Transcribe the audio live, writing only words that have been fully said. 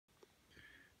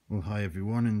Well, hi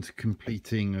everyone, and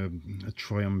completing a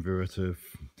triumvirate of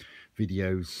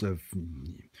videos of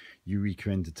Eureka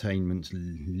Entertainment's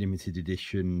limited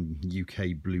edition UK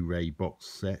Blu-ray box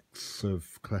sets of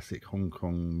classic Hong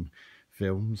Kong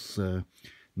films.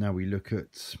 Now we look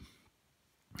at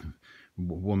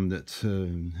one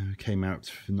that came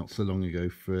out not so long ago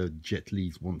for Jet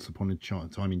Li's Once Upon a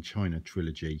Time in China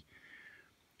trilogy.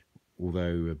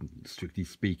 Although, strictly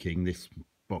speaking, this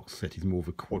box set is more of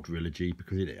a quadrilogy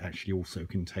because it actually also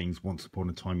contains Once Upon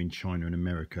a Time in China and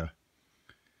America,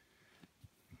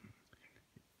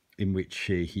 in which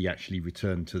he actually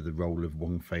returned to the role of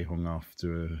Wong Fei-hung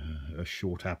after a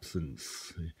short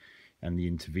absence, and the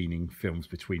intervening films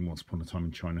between Once Upon a Time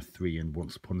in China 3 and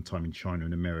Once Upon a Time in China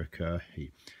and America,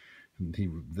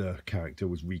 the character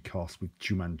was recast with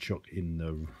Chu Man-chuk in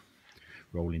the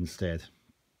role instead.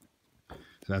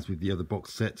 So as with the other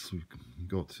box sets, we've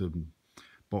got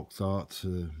box art.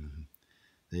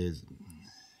 There's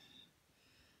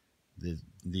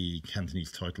the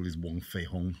Cantonese title is Wong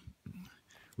Fei-hung,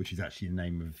 which is actually the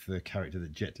name of the character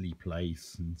that Jet Li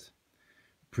plays, and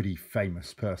pretty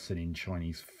famous person in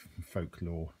Chinese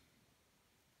folklore.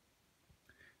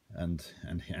 And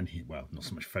well, not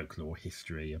so much folklore,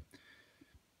 history.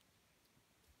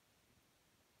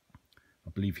 I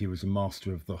believe he was a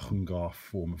master of the Hungar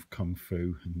form of kung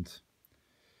fu, and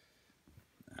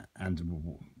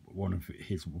one of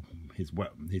his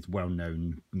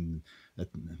well-known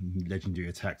legendary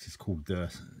attacks is called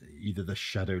either the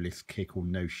shadowless kick or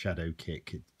no shadow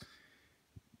kick,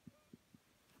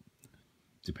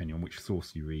 depending on which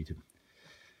source you read.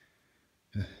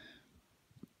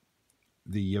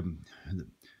 The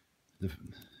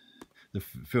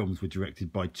films were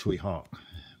directed by Tsui Hark,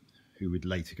 who would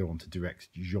later go on to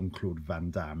direct Jean-Claude Van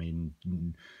Damme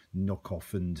in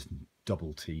Knockoff and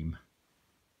Double Team.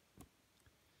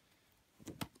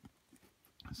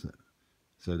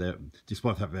 So there,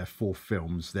 despite that there are 4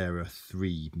 films, there are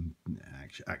 3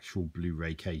 actual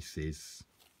Blu-ray cases.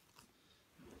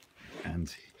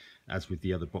 And as with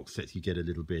the other box sets, you get a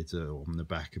little bit on the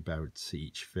back about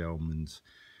each film and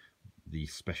the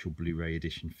special Blu-ray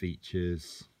edition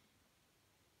features.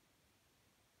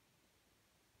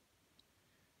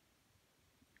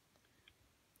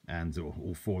 And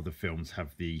all 4 of the films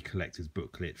have the collector's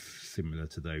booklets similar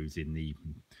to those in the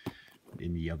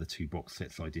other 2 box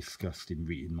sets I discussed in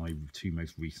my 2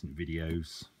 most recent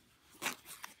videos.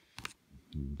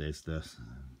 And there's the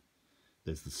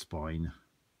spine.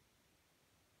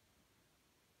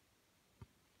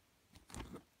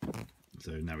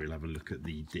 So now we'll have a look at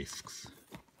the discs.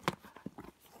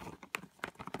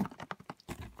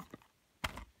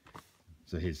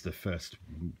 So here's the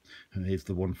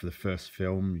one for the first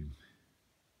film.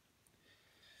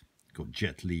 Got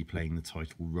Jet Li playing the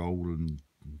title role, and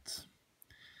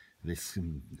this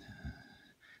film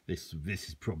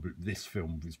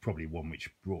is probably one which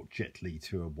brought Jet Li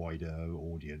to a wider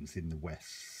audience in the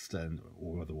West,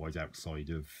 or otherwise outside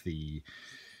of the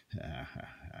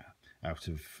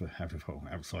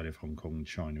outside of Hong Kong,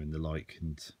 China, and the like.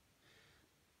 And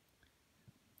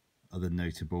other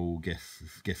notable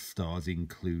guest stars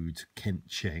include Kent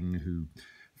Cheng,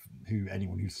 who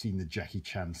anyone who's seen the Jackie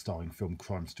Chan starring film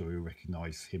Crime Story will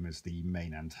recognise him as the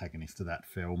main antagonist of that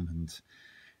film, and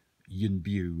Yun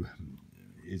Bu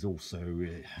is also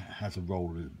has a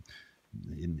role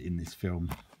in this film,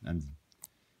 and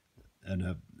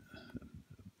an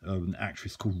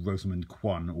actress called Rosamund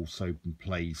Kwan also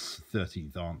plays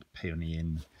 13th Aunt Peony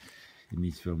in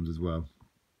these films as well.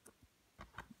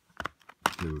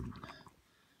 So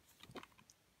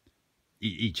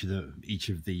each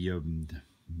of the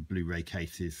Blu-ray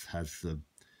cases has the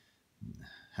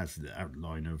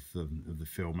outline of the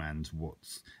film and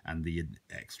the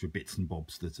extra bits and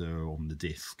bobs that are on the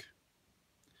disc.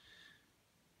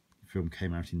 The film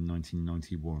came out in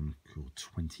 1991,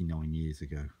 29 years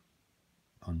ago.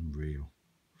 Unreal.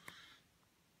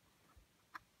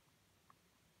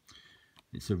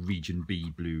 It's a Region B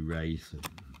Blu-ray. So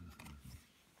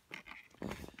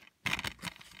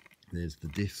there's the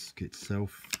disc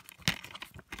itself,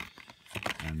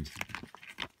 and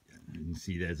you can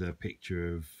see there's a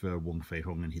picture of Wong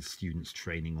Fei-hung and his students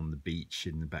training on the beach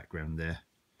in the background there.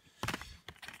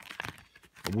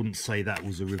 I wouldn't say that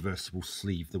was a reversible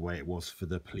sleeve the way it was for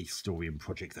the Police Story and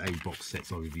Project A box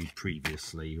sets I reviewed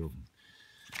previously.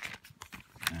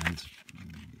 And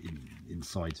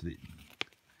inside the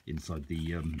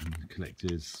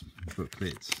collector's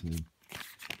booklet,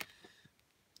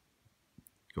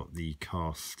 got the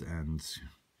cast and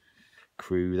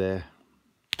crew there.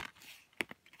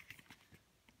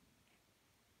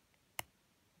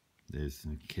 There's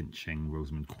Kent Cheng,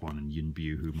 Rosamund Kwan, and Yun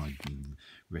Bu,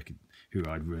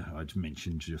 I'd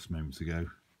mentioned just moments ago.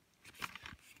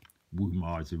 Wu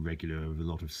Ma is a regular of a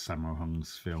lot of Sammo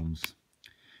Hung's films.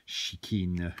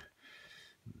 Shikin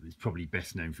is probably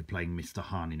best known for playing Mr.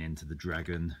 Han in Enter the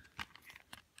Dragon.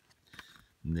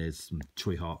 And there's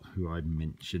Choi Hart, who I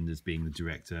mentioned as being the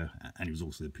director, and he was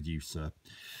also the producer.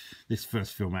 This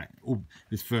first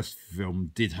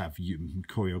film did have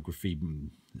choreography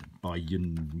by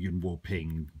Yun Wo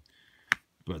Ping,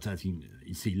 but as you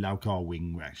see, Lau Kar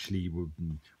Wing actually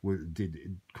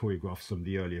did choreograph some of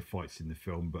the earlier fights in the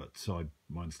film, but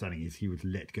my understanding is he was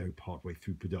let go partway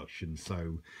through production.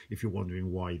 So if you're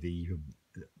wondering why the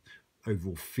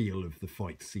overall feel of the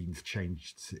fight scenes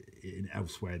changed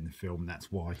elsewhere in the film,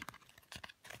 that's why.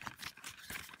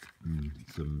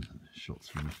 Some shots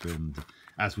from the film.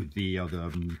 As with the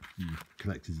other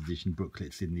collector's edition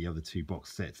booklets in the other two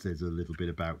box sets, there's a little bit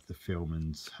about the film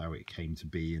and how it came to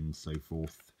be and so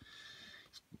forth.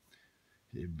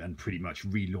 And pretty much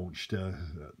relaunched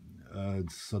a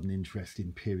sudden interest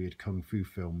in period kung fu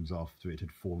films after it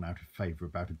had fallen out of favour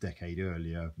about a decade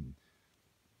earlier.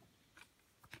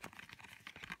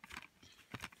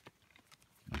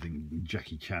 I think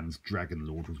Jackie Chan's Dragon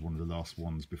Lord was one of the last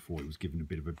ones before it was given a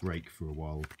bit of a break for a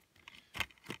while.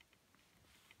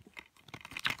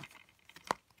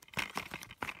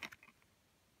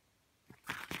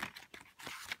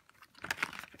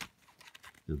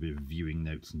 There'll be viewing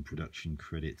notes and production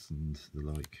credits and the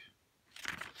like.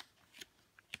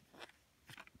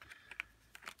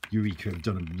 Eureka have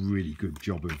done a really good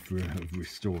job of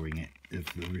restoring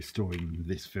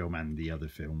this film and the other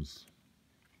films.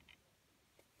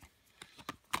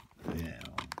 Yeah,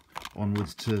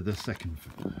 onwards to the second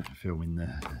film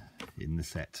in the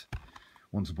set,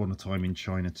 Once Upon a Time in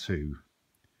China 2,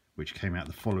 which came out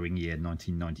the following year,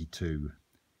 1992.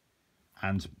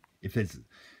 And if there's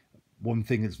one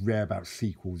thing that's rare about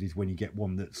sequels, is when you get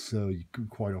one that's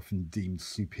quite often deemed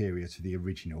superior to the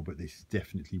original, but this is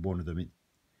definitely one of them.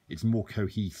 It's more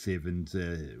cohesive and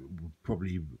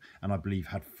I believe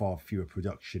had far fewer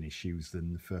production issues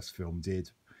than the first film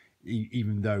did,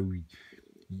 even though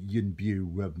Yun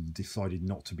Bu decided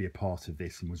not to be a part of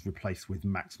this and was replaced with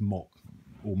Max Mok,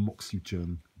 or Mok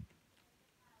Soo-chun.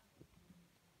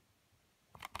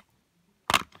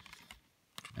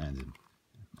 And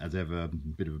as ever, a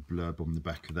bit of a blurb on the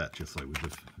back of that, just like with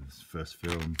the first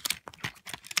film.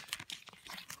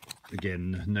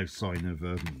 Again, no sign of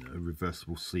a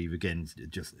reversible sleeve. Again,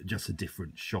 just a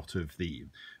different shot of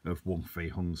Wong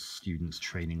Fei-hung's students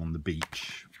training on the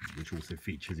beach, which also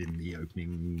features in the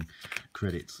opening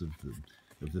credits of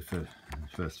the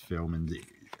first film,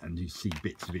 and you see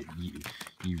bits of it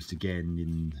used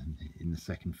again in the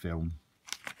second film.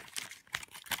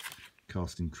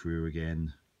 Cast and crew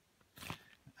again.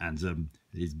 And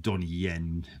is Donnie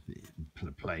Yen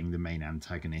playing the main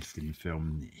antagonist in the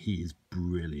film. He is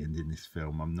brilliant in this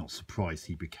film. I'm not surprised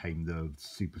he became the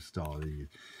superstar.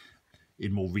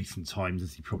 In more recent times,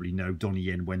 as you probably know, Donnie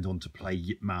Yen went on to play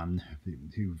Yip Man,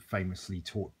 who famously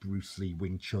taught Bruce Lee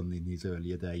Wing Chun in his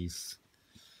earlier days.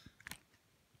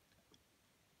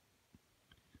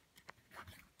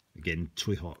 Again,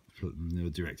 Choi Hart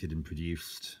directed and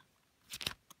produced.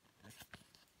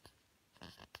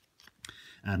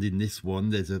 And in this one,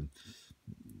 there's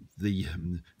the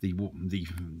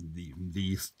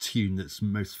tune that's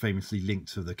most famously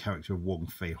linked to the character of Wong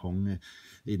Fei-hung.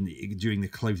 During the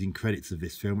closing credits of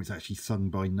this film, it's actually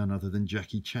sung by none other than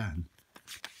Jackie Chan.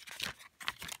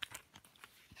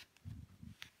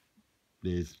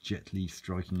 There's Jet Li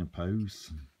striking a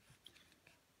pose.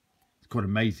 Quite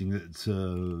amazing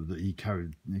that he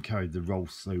carried the role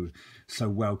so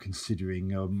well,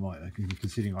 considering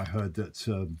I heard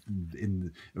that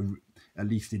at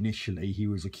least initially he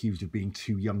was accused of being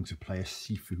too young to play a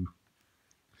Sifu.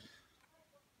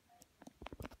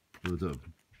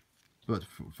 But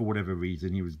for whatever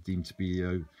reason, he was deemed to be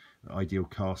ideal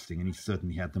casting, and he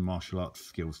certainly had the martial arts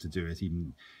skills to do it.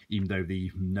 Even though the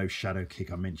no shadow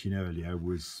kick I mentioned earlier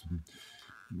was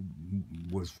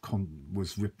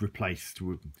replaced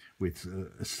with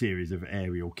a series of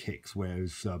aerial kicks,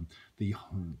 whereas the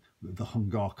Hung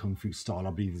Gar Kung Fu style,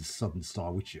 I believe, is Southern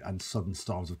style, and Southern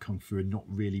styles of Kung Fu are not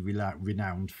really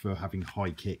renowned for having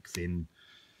high kicks in.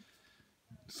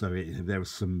 So there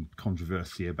was some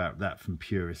controversy about that from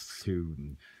purists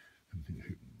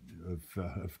of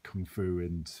Kung Fu,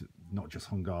 and not just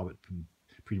Hung Gar, but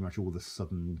pretty much all the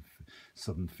Southern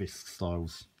fist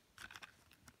styles.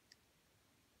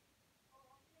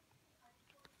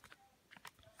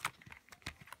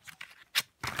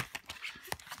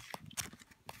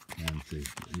 And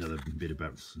another bit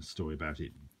about story about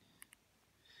it.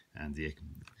 and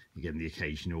again the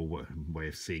occasional way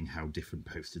of seeing how different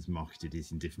posters marketed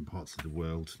is in different parts of the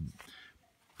world.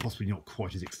 Possibly not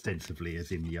quite as extensively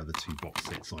as in the other two box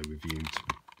sets I reviewed.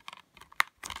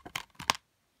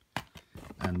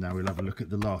 And now we'll have a look at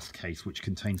the last case, which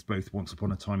contains both Once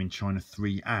Upon a Time in China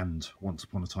 3 and Once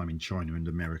Upon a Time in China and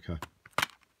America.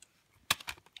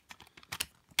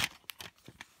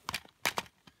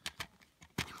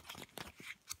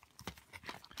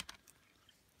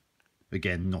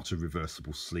 Again, not a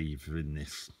reversible sleeve in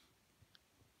this.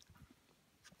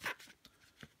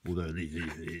 Although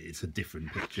it's a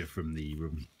different picture from the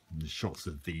shots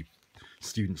of the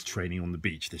students training on the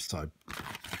beach this time.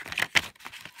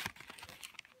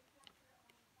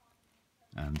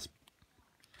 And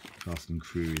cast and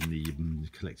crew in the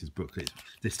collector's booklet.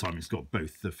 This time it's got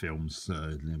both the films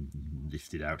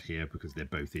listed out here because they're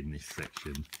both in this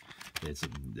section.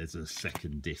 There's a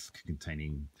second disc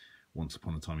containing Once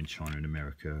Upon a Time in China and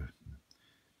America,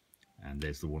 and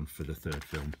there's the one for the third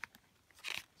film.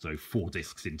 So 4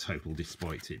 discs in total,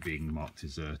 despite it being marked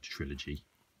as a trilogy.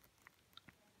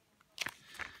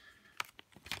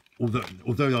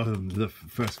 Although the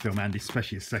first film and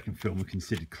especially the second film are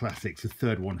considered classics, the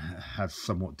third one has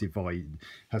somewhat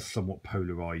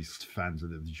polarised fans of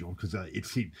the genre, because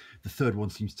the third one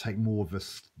seems to take more of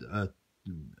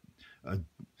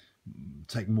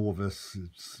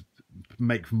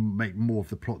make more of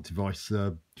the plot device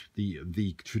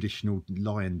the traditional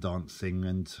lion dancing,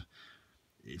 and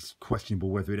it's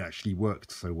questionable whether it actually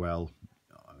worked so well.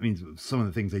 I mean, some of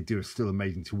the things they do are still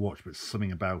amazing to watch, but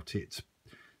something about it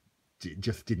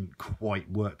just didn't quite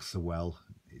work so well.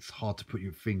 It's hard to put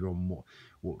your finger on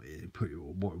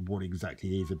what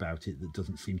exactly it is about it that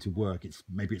doesn't seem to work.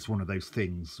 Maybe it's one of those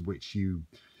things which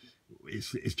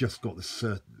it's just got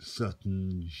the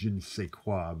certain je ne sais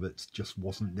quoi that just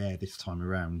wasn't there this time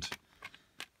around.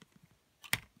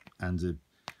 And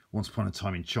Once Upon a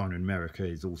Time in China and America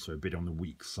is also a bit on the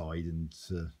weak side, and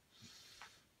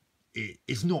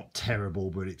it's not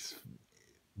terrible,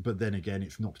 but then again,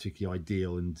 it's not particularly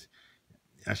ideal, and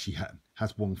actually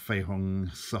has Wong Fei-hung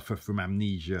suffer from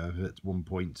amnesia at one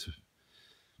point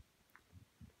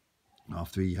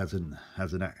after he has an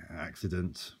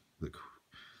accident. Look.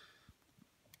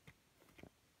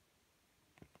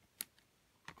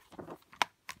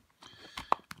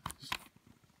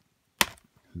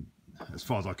 As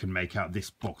far as I can make out, this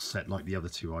box set, like the other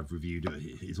two I've reviewed,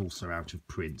 is also out of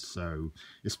print. So,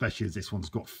 especially as this one's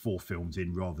got 4 films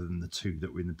in rather than the 2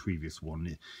 that were in the previous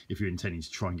one, if you're intending to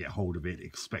try and get hold of it,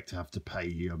 expect to have to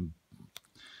pay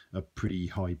a pretty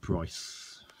high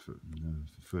price for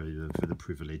the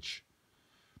privilege.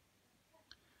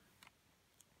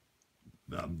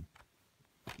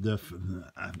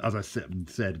 As I said,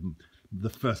 the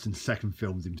first and second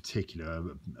films in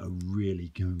particular are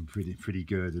really pretty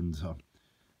good, and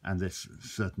they're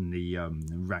certainly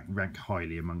rank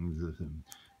highly among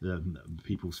the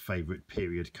people's favourite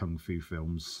period kung fu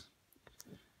films.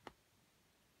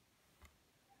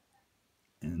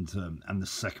 And the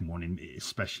second one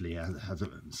especially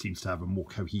seems to have a more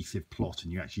cohesive plot,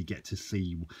 and you actually get to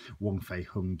see Wong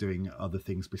Fei-hung doing other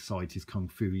things besides his kung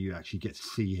fu. You actually get to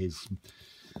see his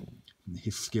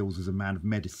skills as a man of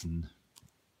medicine.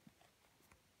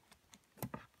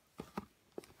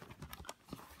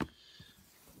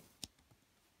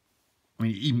 I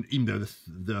mean, even though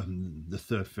the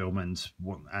third film and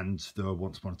the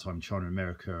Once Upon a Time in China and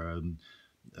America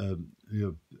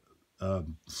are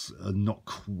not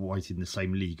quite in the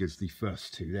same league as the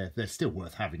first two, they're still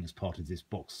worth having as part of this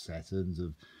box set,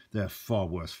 and there are far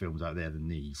worse films out there than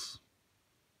these.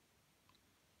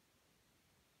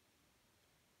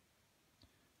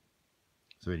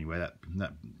 So anyway,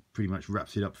 that pretty much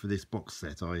wraps it up for this box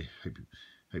set. I hope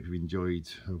you enjoyed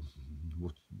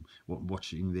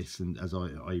watching this, and as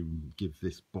I give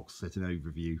this box set an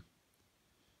overview.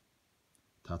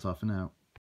 Ta-ta for now.